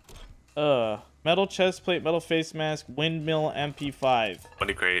 Metal chest plate, metal face mask, windmill, MP5.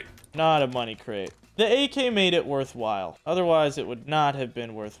 Money crate. Not a money crate. The AK made it worthwhile. Otherwise, it would not have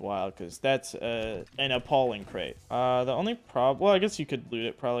been worthwhile because that's an appalling crate. The only problem... Well, I guess you could loot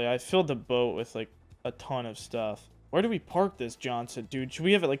it probably. I filled the boat with like a ton of stuff. Where do we park this, Johnson? Dude, should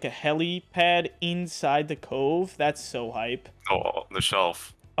we have it like a helipad inside the cove? That's so hype. Oh, the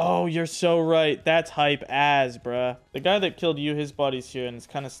shelf. Oh, you're so right. That's hype as, bruh. The guy that killed you, his body's here and it's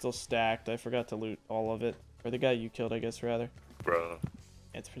kind of still stacked. I forgot to loot all of it. Or the guy you killed, I guess, rather. Bro.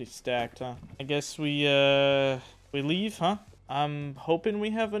 It's pretty stacked, huh? I guess we leave, huh? I'm hoping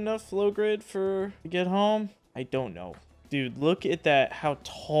we have enough low grade to get home. I don't know. Dude, look at that, how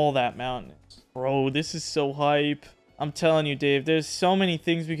tall that mountain is. Bro, this is so hype. I'm telling you, Dave, there's so many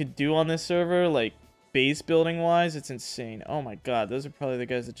things we could do on this server, like base building wise. It's insane. Oh my god, those are probably the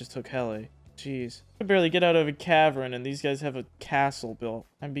guys that just took heli. Jeez. I barely get out of a cavern and these guys have a castle built.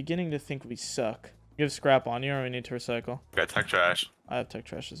 I'm beginning to think we suck. You have scrap on you or we need to recycle? Got tech trash. I have tech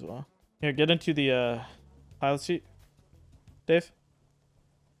trash as well. Here, get into the pilot seat. Dave?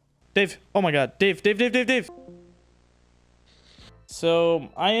 Dave! Oh my god. Dave! So,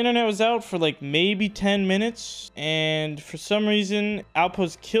 my internet was out for like maybe 10 minutes. And for some reason,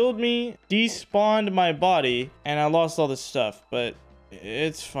 Outpost killed me, despawned my body, and I lost all this stuff. But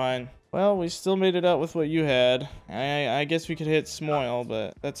it's fine. Well, we still made it out with what you had. I guess we could hit Smoil,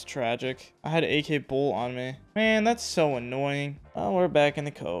 but that's tragic. I had an AK bolt on me. Man, that's so annoying. Well, we're back in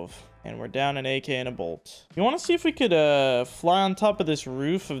the cove. And we're down an AK and a bolt. You want to see if we could fly on top of this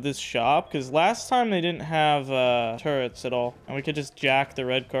roof of this shop? Because last time they didn't have turrets at all. And we could just jack the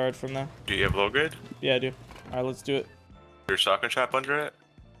red card from them. Do you have low grade? Yeah, I do. Alright, let's do it. Your shotgun trap under it?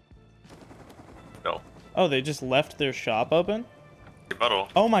 No. Oh, they just left their shop open? Rebuttal.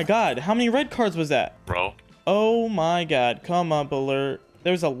 Oh my god, how many red cards was that? Bro. Oh my god, come up alert.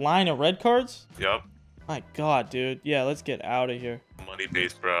 There's a line of red cards? Yep. My god, dude. Yeah, let's get out of here. Money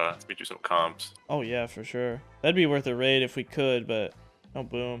base, bro. Let's do some comps. Oh yeah, for sure. That'd be worth a raid if we could, but no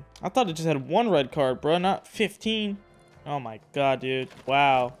boom. I thought it just had one red card, bro, not 15. Oh my god, dude.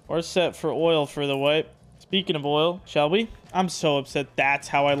 Wow. We're set for oil for the wipe. Speaking of oil, shall we? I'm so upset that's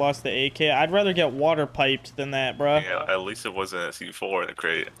how I lost the AK. I'd rather get water piped than that, bro. Yeah, at least it wasn't a C4 in the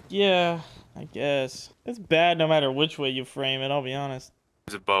crate. Yeah, I guess. It's bad no matter which way you frame it, I'll be honest.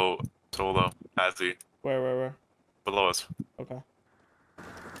 There's a boat. Solo. Azzy. Where? Below us. Okay.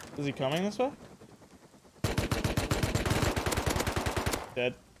 Is he coming this way?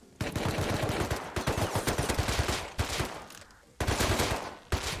 Dead.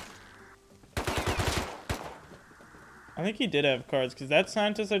 I think he did have cards, because that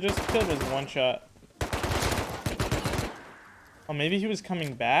scientist I just killed was one shot. Oh, maybe he was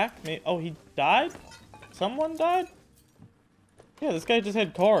coming back? Oh, he died? Someone died? Yeah, this guy just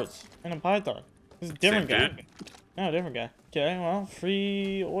had cards and a python. This is a different guy. Dude. Oh, different guy. Okay, well,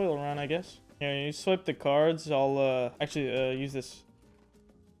 free oil run, I guess. Here, you swipe the cards. I'll actually use this.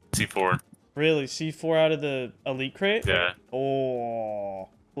 C4. Really, C4 out of the elite crate? Yeah. Oh,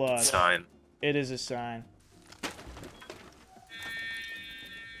 plus. Sign. It is a sign.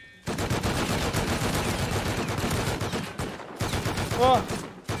 Oh.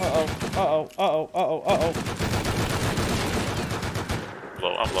 Uh-oh. Uh-oh. Uh-oh. Uh-oh. Uh-oh.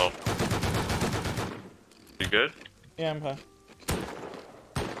 Low. I'm low. You good? Yeah, I'm fine.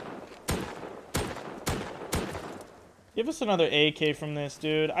 Give us another AK from this,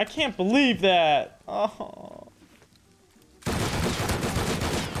 dude. I can't believe that. Oh.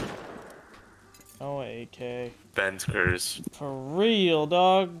 No AK. Ben's curse. For real,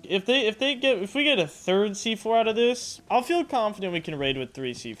 dog. If we get a third C4 out of this, I'll feel confident we can raid with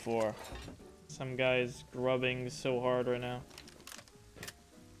 3 C4. Some guy's grubbing so hard right now.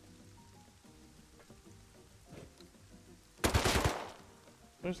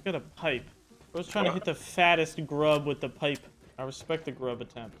 Bro's got a pipe. Bro's trying to hit the fattest grub with the pipe. I respect the grub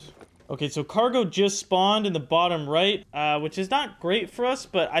attempt. Okay, so cargo just spawned in the bottom right, which is not great for us,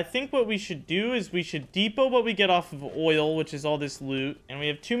 but I think what we should do is we should depot what we get off of oil, which is all this loot. And we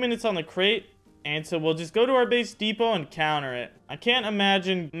have 2 minutes on the crate, and so we'll just go to our base depot and counter it. I can't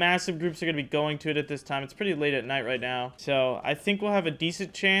imagine massive groups are going to be going to it at this time. It's pretty late at night right now. So I think we'll have a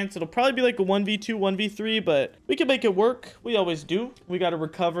decent chance. It'll probably be like a 1v2, 1v3, but we can make it work. We always do. We got to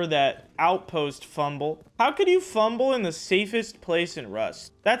recover that outpost fumble. How could you fumble in the safest place in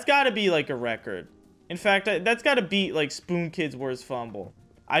Rust? That's got to be like a record. In fact, that's got to beat like Spoon Kid's worst fumble.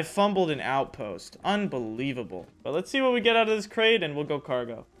 I fumbled an outpost. Unbelievable. But let's see what we get out of this crate and we'll go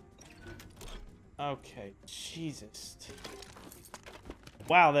cargo. Okay, Jesus.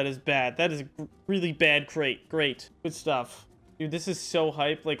 Wow, that is bad. That is a really bad crate. Great. Good stuff. Dude, this is so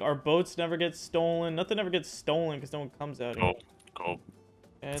hype. Like, our boats never get stolen. Nothing ever gets stolen because no one comes out here. Cope.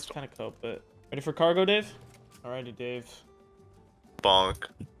 Yeah, it's kind of cope, but... Ready for cargo, Dave? Alrighty, Dave. Bonk.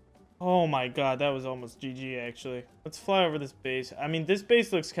 Oh my god, that was almost GG, actually. Let's fly over this base. I mean, this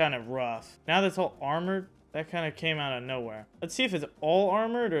base looks kind of rough. Now that's all armored, that kind of came out of nowhere. Let's see if it's all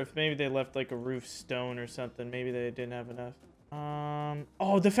armored or if maybe they left like a roof stone or something. Maybe they didn't have enough.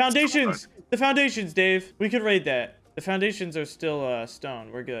 Oh, the foundations! The foundations, Dave! We could raid that. The foundations are still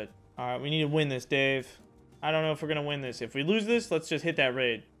stone. We're good. Alright, we need to win this, Dave. I don't know if we're gonna win this. If we lose this, let's just hit that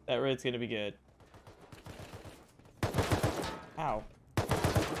raid. That raid's gonna be good. Ow.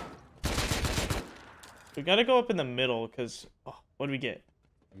 We gotta go up in the middle, because... Oh, what do we get?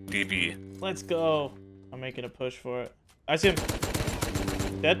 DB. Let's go. I'm making a push for it. I see him.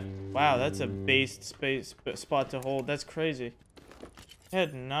 Dead. Wow, that's a based space spot to hold. That's crazy.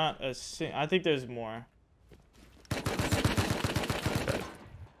 Had not a I think there's more.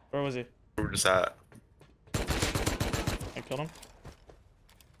 Where was he? Where was that? I killed him.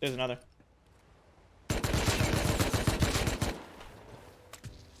 There's another.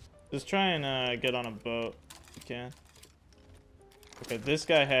 Just try and get on a boat if you can. Okay, this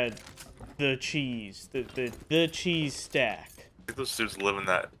guy had the cheese. The cheese stack. I think those dudes live in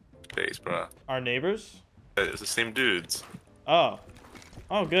that base, bro. Our neighbors? It's the same dudes. Oh.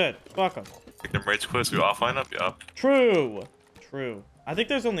 Oh, good. Fuck them. Take them rage quits, we offline up, yeah. True. True. I think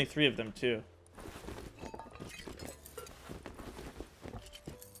there's only 3 of them, too.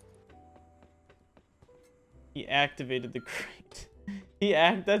 He activated the crate.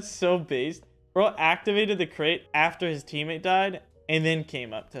 That's so based. Bro activated the crate after his teammate died and then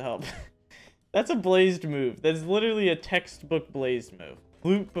came up to help. That's a blazed move. That's literally a textbook blazed move.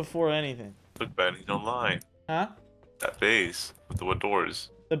 Loot before anything. Look, Ben, he's online. Huh? That base with the wood doors.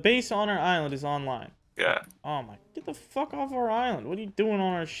 The base on our island is online. Yeah. Oh my, get the fuck off our island. What are you doing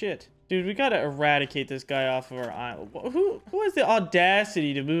on our shit? Dude, we gotta eradicate this guy off of our island. Who has the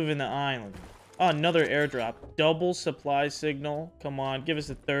audacity to move in the island? Oh, another airdrop. Double supply signal. Come on, give us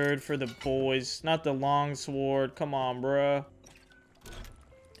a third for the boys. Not the long sword. Come on, bruh.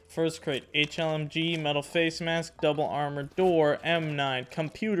 First crate, HLMG, metal face mask, double armored door, M9,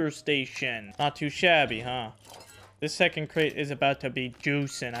 computer station. Not too shabby, huh? This second crate is about to be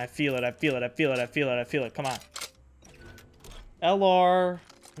juicing. I feel it, I feel it, I feel it, I feel it, I feel it. Come on. LR,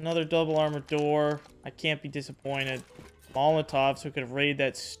 another double armored door. I can't be disappointed. Molotovs who could raid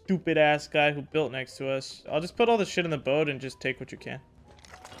that stupid ass guy who built next to us. I'll just put all the shit in the boat and just take what you can.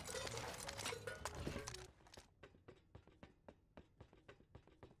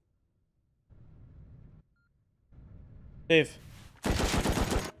 Dave.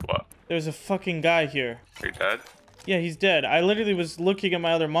 What? There's a fucking guy here. Are you dead? Yeah, he's dead. I literally was looking at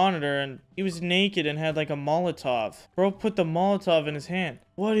my other monitor and he was naked and had like a Molotov. Bro put the Molotov in his hand.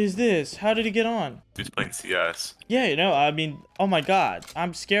 What is this? How did he get on? He's playing CS. Yeah, you know, I mean, oh my god.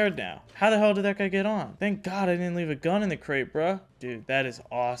 I'm scared now. How the hell did that guy get on? Thank god I didn't leave a gun in the crate, bro. Dude, that is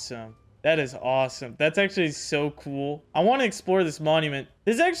awesome. That is awesome. That's actually so cool. I want to explore this monument.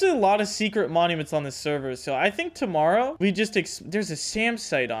 There's actually a lot of secret monuments on this server. So I think tomorrow we just there's a SAM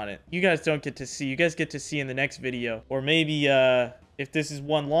site on it. You guys don't get to see. You guys get to see in the next video. Or maybe if this is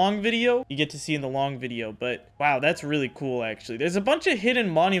one long video, you get to see in the long video. But wow, that's really cool actually. There's a bunch of hidden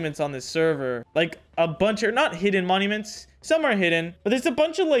monuments on this server. Like a bunch of, not hidden monuments. Some are hidden, but there's a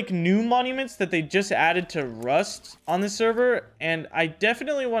bunch of like new monuments that they just added to Rust on the server. And I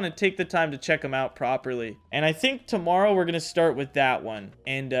definitely want to take the time to check them out properly. And I think tomorrow we're going to start with that one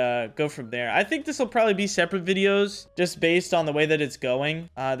and go from there. I think this will probably be separate videos just based on the way that it's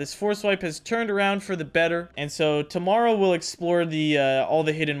going. This force wipe has turned around for the better. And so tomorrow we'll explore the all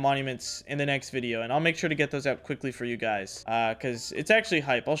the hidden monuments in the next video. And I'll make sure to get those out quickly for you guys because it's actually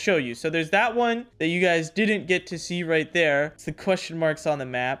hype. I'll show you. So there's that one that you guys didn't get to see right there. It's the question marks on the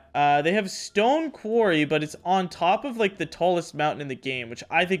map. They have Stone Quarry, but it's on top of like the tallest mountain in the game, which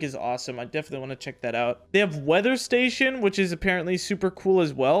I think is awesome. I definitely want to check that out. They have Weather Station, which is apparently super cool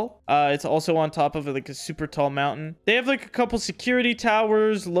as well. It's also on top of like a super tall mountain. They have like a couple security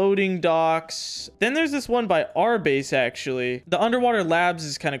towers, loading docks. Then there's this one by our base, actually. The underwater labs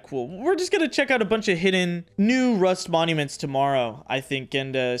is kind of cool. We're just going to check out a bunch of hidden new Rust monuments tomorrow, I think.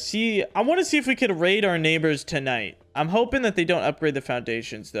 And I want to see if we could raid our neighbors tonight. I'm hoping that they don't upgrade the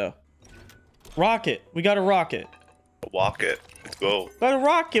foundations, though. Rocket. We got a rocket. Walk it. Let's go. Got a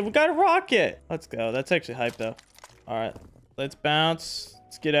rocket. We got a rocket. Let's go. That's actually hype, though. All right. Let's bounce.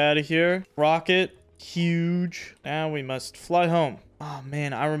 Let's get out of here. Rocket. Huge. Now we must fly home. Oh,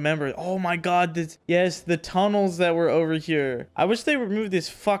 man. I remember. Oh, my God. Yes, the tunnels that were over here. I wish they removed this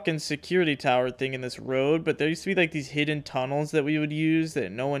fucking security tower thing in this road, but there used to be, like, these hidden tunnels that we would use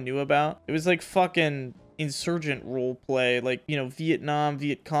that no one knew about. It was, like, fucking insurgent role play, like, you know,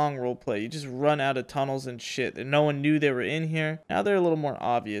 Viet Cong role play. You just run out of tunnels and shit and no one knew they were in here. Now they're a little more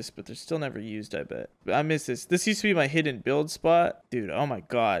obvious, but they're still never used, I bet. But I miss this used to be my hidden build spot, dude. Oh my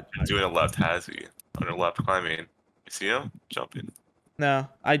god. Doing a left hazy on the left climbing. You see him jumping? No,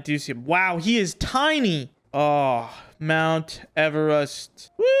 I do see him. Wow, he is tiny. Oh, Mount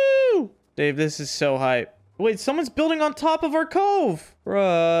Everest. Woo! Dave, this is so hype. Wait, someone's building on top of our cove.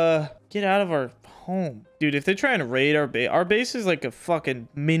 Bruh, get out of our home. Dude, if they try and raid our base is like a fucking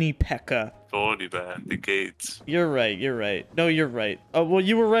mini P.E.K.K.A. Totally, man. The gates. You're right. You're right. No, you're right. Oh, well,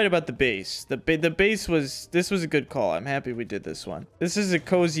 you were right about the base. The base was... This was a good call. I'm happy we did this one. This is a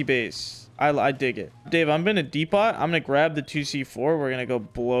cozy base. I dig it. Dave, I'm gonna depot. I'm gonna grab the 2 C4. We're gonna go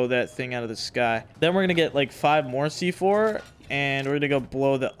blow that thing out of the sky. Then we're gonna get like 5 more C4. And we're gonna go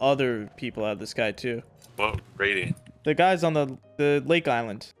blow the other people out of the sky too. What rating? The guys on the Lake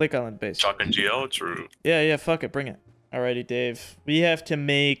Island base. Shotgun GL? True. Yeah, fuck it. Bring it. Alrighty, Dave. We have to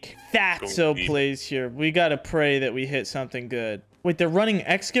make Fatso plays here. We gotta pray that we hit something good. Wait, they're running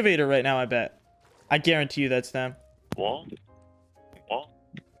excavator right now, I bet. I guarantee you that's them. Wall?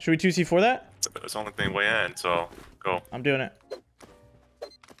 Should we 2C4 that? It's the only thing way in, so go. I'm doing it.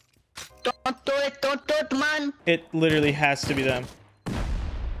 Don't do it, man. It literally has to be them.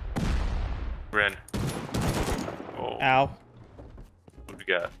 Ren. Oh. Ow. What do we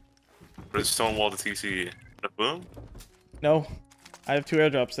got? Where's the stone wall to TC? The boom? No. I have 2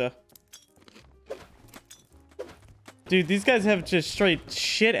 airdrops, though. Dude, these guys have just straight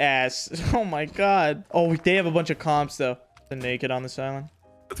shit ass. Oh my god. Oh, they have a bunch of comps, though. They're naked on this island.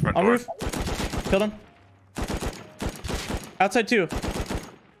 On roof. Killed him. Outside, too.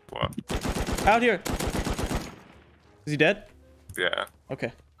 What? Out here. Is he dead? Yeah.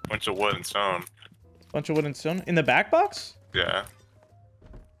 Okay. Bunch of wood and stone. Bunch of wood and stone. In the back box? Yeah.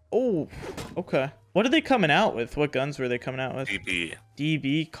 Oh, okay. What are they coming out with? What guns were they coming out with? DB.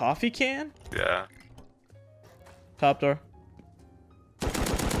 DB coffee can? Yeah. Top door.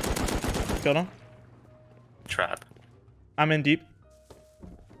 Killed him. Trap. I'm in deep.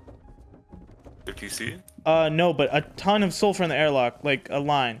 50C? No, but a ton of sulfur in the airlock. Like, a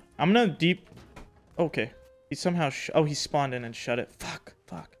line. I'm gonna deep... Okay. He somehow... Oh, he spawned in and shut it. Fuck.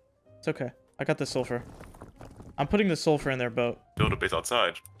 It's okay. I got the sulfur. I'm putting the sulfur in their boat. Build a base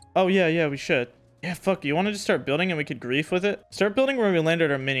outside. Oh, yeah, we should. Yeah, fuck. You want to just start building and we could grief with it? Start building where we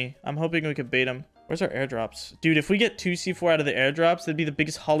landed our mini. I'm hoping we could bait them. Where's our airdrops? Dude, if we get 2 C4 out of the airdrops, that'd be the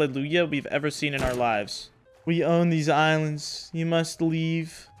biggest hallelujah we've ever seen in our lives. We own these islands. You must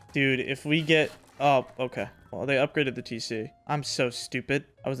leave. Dude, if we get... Oh, okay. Well, they upgraded the TC. I'm so stupid.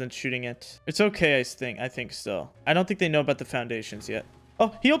 I wasn't shooting it. It's okay, I think still. I don't think they know about the foundations yet.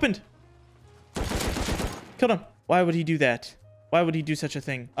 Oh, he opened. Killed him. Why would he do that? Why would he do such a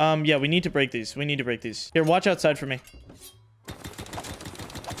thing? Yeah, we need to break these. We need to break these. Here, watch outside for me.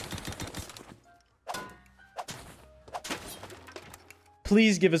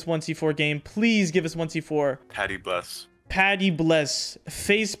 Please give us 1c4 game. Please give us 1c4. Patty bless. Patty bless.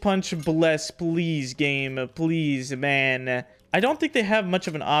 Face punch bless. Please, game. Please, man. I don't think they have much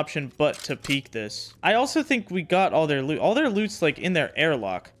of an option but to peek this. I also think we got all their loot. All their loot's like in their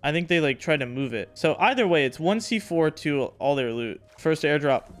airlock. I think they like tried to move it. So either way, it's 1c4 to all their loot. First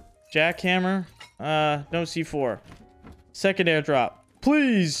airdrop. Jackhammer. No C4. Second airdrop.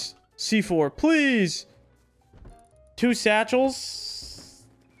 Please. C4. Please. 2 satchels.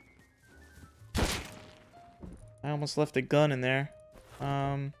 I almost left a gun in there.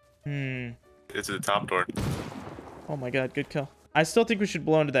 It's at the top door. Oh my god, good kill. I still think we should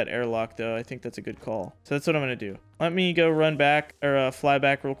blow into that airlock, though. I think that's a good call. So that's what I'm going to do. Let me go run back, or fly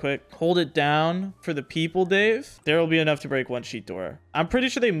back real quick. Hold it down for the people, Dave. There will be enough to break 1 sheet door. I'm pretty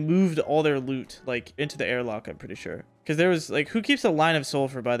sure they moved all their loot, like, into the airlock, I'm pretty sure. Because there was, like, who keeps a line of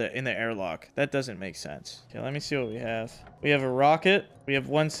sulfur in the airlock? That doesn't make sense. Okay, let me see what we have. We have a rocket. We have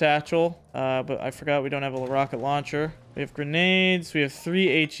 1 satchel. But I forgot we don't have a rocket launcher. We have grenades. We have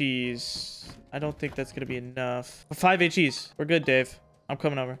 3 HEs. I don't think that's going to be enough. 5 HEs. We're good, Dave. I'm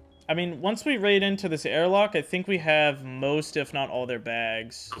coming over. I mean, once we raid into this airlock, I think we have most, if not all, their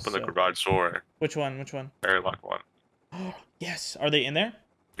bags. Open the garage door. Which one? Which one? Airlock 1. Yes. Are they in there?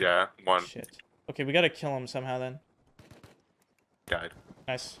 Yeah, 1. Shit. Okay, we got to kill them somehow then. Died.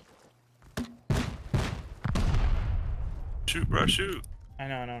 Nice. Shoot, bro, shoot. I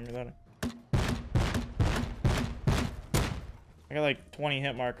know, I'm reloading. I got like 20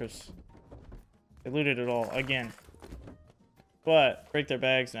 hit markers. They looted it all again. But break their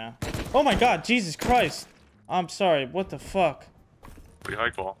bags now. Oh my god, Jesus Christ. I'm sorry, what the fuck? Pretty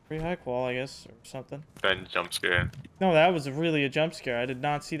high qual. Pretty high qual, I guess, or something. Ben jump scare. No, that was really a jump scare. I did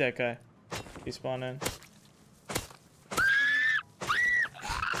not see that guy. He spawned in.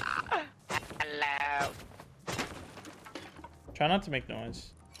 Hello. Try not to make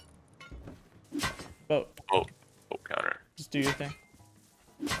noise. Boat. Oh, counter. Just do your thing.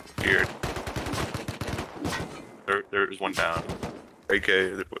 Weird. There's 1 down. AK,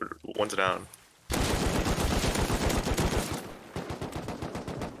 1's down.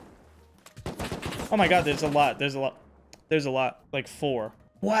 Oh my god, there's a lot. There's a lot. There's a lot. Like 4.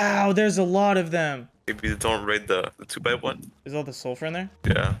 Wow, there's a lot of them. Maybe they don't raid the 2x1. Is all the sulfur in there?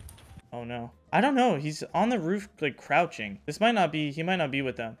 Yeah. Oh no. I don't know. He's on the roof, like crouching. This might not be. He might not be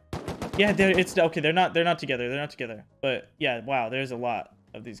with them. Yeah, it's okay. They're not together. They're not together. But yeah, wow. There's a lot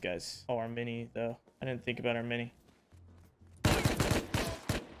of these guys. Oh, our mini though. I didn't think about our mini.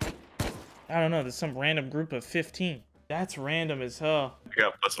 I don't know. There's some random group of 15. That's random as hell. We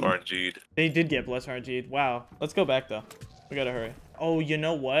got plus RNG'd. They did get bless RNG'd. Wow. Let's go back though. We gotta hurry. Oh, you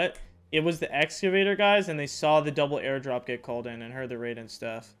know what? It was the excavator guys, and they saw the double airdrop get called in and heard the raid and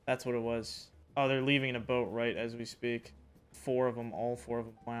stuff. That's what it was. Oh, they're leaving in a boat right as we speak. 4 of them. All 4 of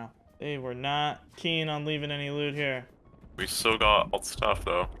them. Wow. They were not keen on leaving any loot here. We still got all the stuff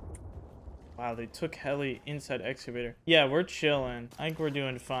though. Wow, they took heli inside excavator. Yeah, we're chilling. I think we're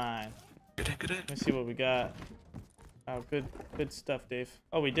doing fine. Get in, get in. Let me see what we got. Oh, good stuff, Dave.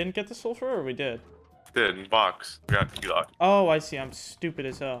 Oh, we didn't get the sulfur, or we did? Did in box. We got T-lock. Oh, I see. I'm stupid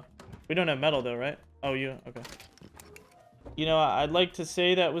as hell. We don't have metal though, right? Oh, you? Okay. You know, I'd like to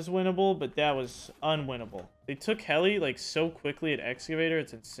say that was winnable, but that was unwinnable. They took heli like so quickly at excavator,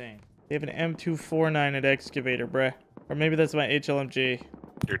 it's insane. They have an M249 at excavator, bruh. Or maybe that's my HLMG.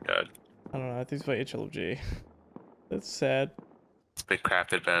 You're dead. I don't know. I think it's my HLMG. That's sad. It's been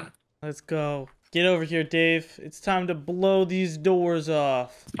crafted, Ben. Let's go. Get over here, Dave. It's time to blow these doors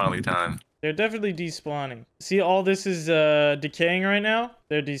off. It's finally time. They're definitely despawning. See, all this is decaying right now?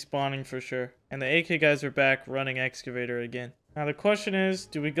 They're despawning for sure. And the AK guys are back running excavator again. Now the question is,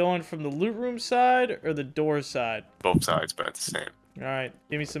 do we go in from the loot room side or the door side? Both sides, but it's the same. Alright,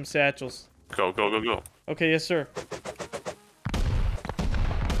 give me some satchels. Go, go, go, go. Okay, yes sir.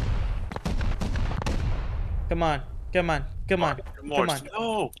 Come on, come on, come on, come on.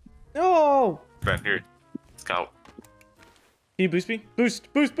 No! No! Ben, here. Scout. Can you boost me?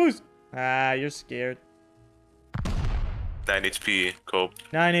 Boost, boost, boost! Ah, you're scared. 9 HP, Cope.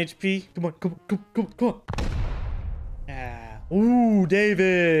 9 HP. Come on, come on, come on, come on, come on. Ah. Ooh,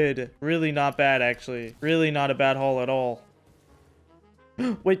 David. Really not bad, actually. Really not a bad haul at all.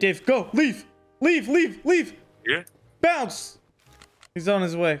 Wait, Dave, go! Leave! Leave, leave, leave! Here? Bounce! He's on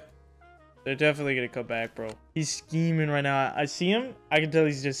his way. They're definitely gonna come back, bro. He's scheming right now. I see him. I can tell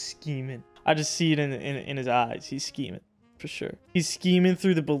he's just scheming. I just see it in his eyes. He's scheming. For sure. He's scheming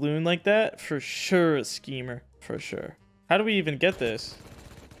through the balloon like that. For sure a schemer. For sure. How do we even get this?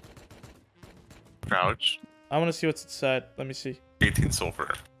 Crouch. I want to see what's inside. Let me see. 18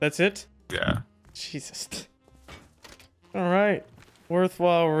 silver. That's it? Yeah. Jesus. Alright.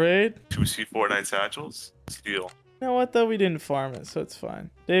 Worthwhile raid. 2 C4 9 satchels. Steal. You know what though? We didn't farm it, so it's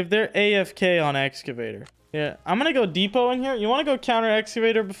fine. Dave, they're AFK on excavator. Yeah, I'm gonna go depot in here. You want to go counter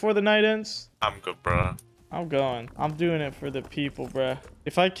excavator before the night ends? I'm good, bro. I'm going. I'm doing it for the people, bruh.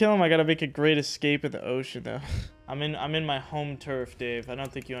 If I kill him, I gotta make a great escape in the ocean, though. I'm in my home turf, Dave. I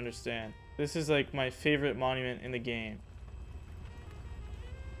don't think you understand. This is like my favorite monument in the game.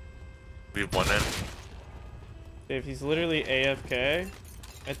 We have one in. Dave, he's literally AFK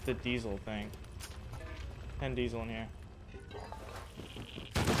at the diesel thing. 10 diesel in here.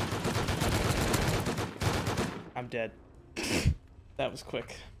 I'm dead. That was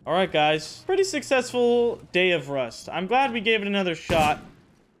quick. All right, guys. Pretty successful day of Rust. I'm glad we gave it another shot.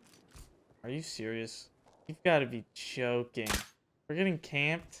 Are you serious? You've got to be joking. We're getting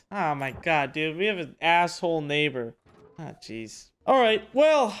camped? Oh, my God, dude. We have an asshole neighbor. Ah, jeez. All right.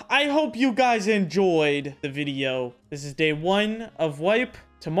 Well, I hope you guys enjoyed the video. This is day 1 of Wipe.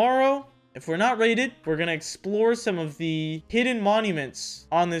 Tomorrow, if we're not raided, we're going to explore some of the hidden monuments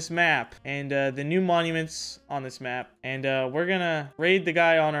on this map and the new monuments on this map. And we're going to raid the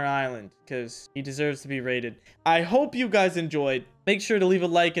guy on our island because he deserves to be raided. I hope you guys enjoyed. Make sure to leave a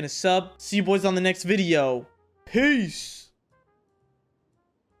like and a sub. See you boys on the next video. Peace.